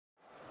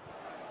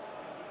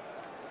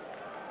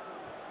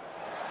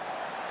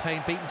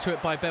Kane beaten to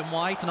it by Ben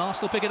White, and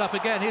Arsenal pick it up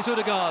again. Here's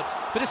Odegaard,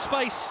 bit of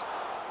space.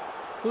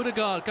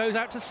 Odegaard goes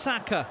out to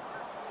Saka.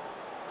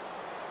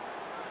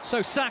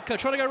 So Saka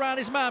trying to go around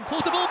his man,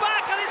 pulls the ball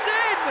back and it's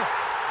in!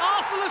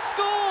 Arsenal have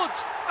scored,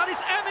 and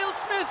it's Emil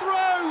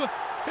Smith-Rowe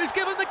who's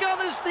given the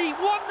Gunners the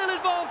 1-0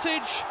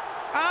 advantage,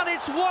 and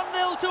it's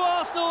 1-0 to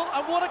Arsenal,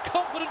 and what a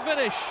confident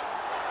finish.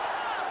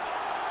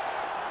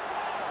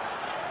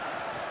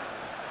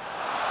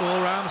 Well,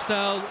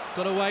 Ramsdale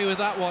got away with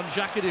that one,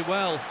 jacketed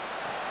well.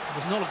 It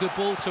was not a good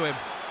ball to him.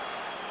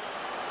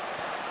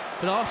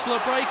 But Arsenal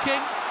are breaking.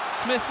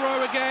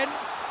 Smith-Rowe again.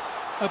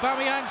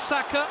 Aubameyang,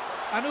 Saka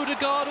and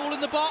Odegaard all in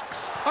the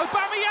box.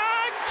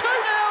 Aubameyang,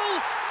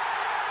 2-0!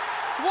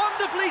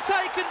 Wonderfully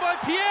taken by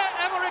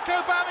Pierre-Emerick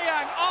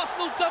Aubameyang.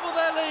 Arsenal double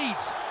their lead.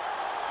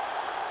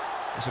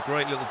 It's a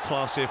great little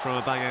pass here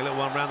from Aubameyang, a little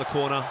one round the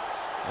corner.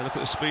 And look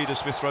at the speed of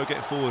Smith-Rowe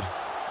getting forward.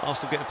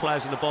 Arsenal getting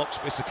players in the box,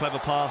 but it's a clever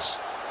pass.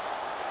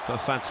 Got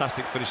a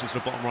fantastic finish into the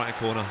bottom right-hand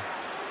corner.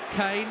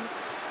 Kane,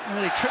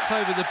 well, he tripped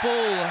over the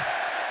ball.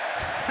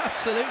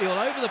 Absolutely all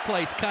over the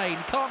place, Kane.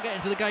 Can't get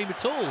into the game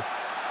at all.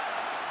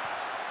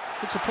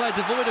 Looks a player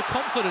devoid of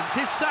confidence.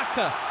 Here's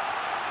Saka.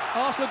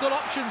 Arsenal got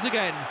options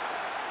again.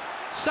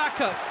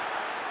 Saka.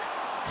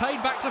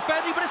 Kane back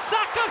defending, but it's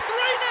Saka,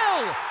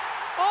 3-0!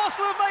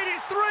 Arsenal have made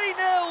it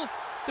 3-0.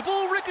 The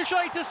ball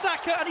ricocheted to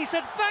Saka and he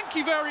said thank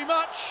you very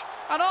much.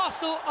 And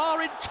Arsenal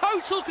are in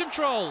total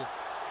control.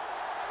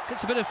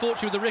 Gets a bit of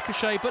fortune with the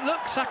ricochet, but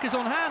look, Saka's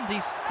on hand.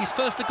 He's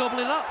first to gobble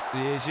it up.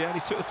 He is, yeah, and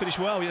he's took the finish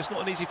well. Yeah, it's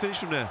not an easy finish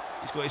from there.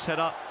 He's got his head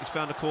up, he's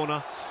found a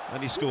corner,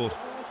 and he scored.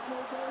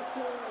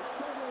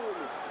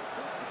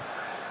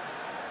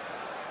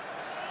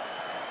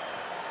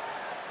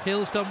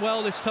 Hill's done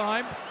well this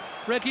time.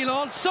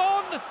 Reguilon,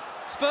 Son!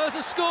 Spurs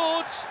have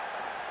scored.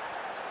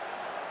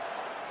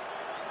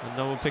 And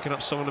no one picking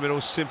up Son in the middle.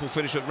 Simple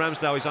finish, but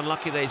Ramsdale is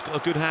unlucky there. He's got a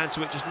good hand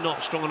to it, just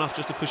not strong enough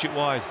just to push it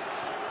wide.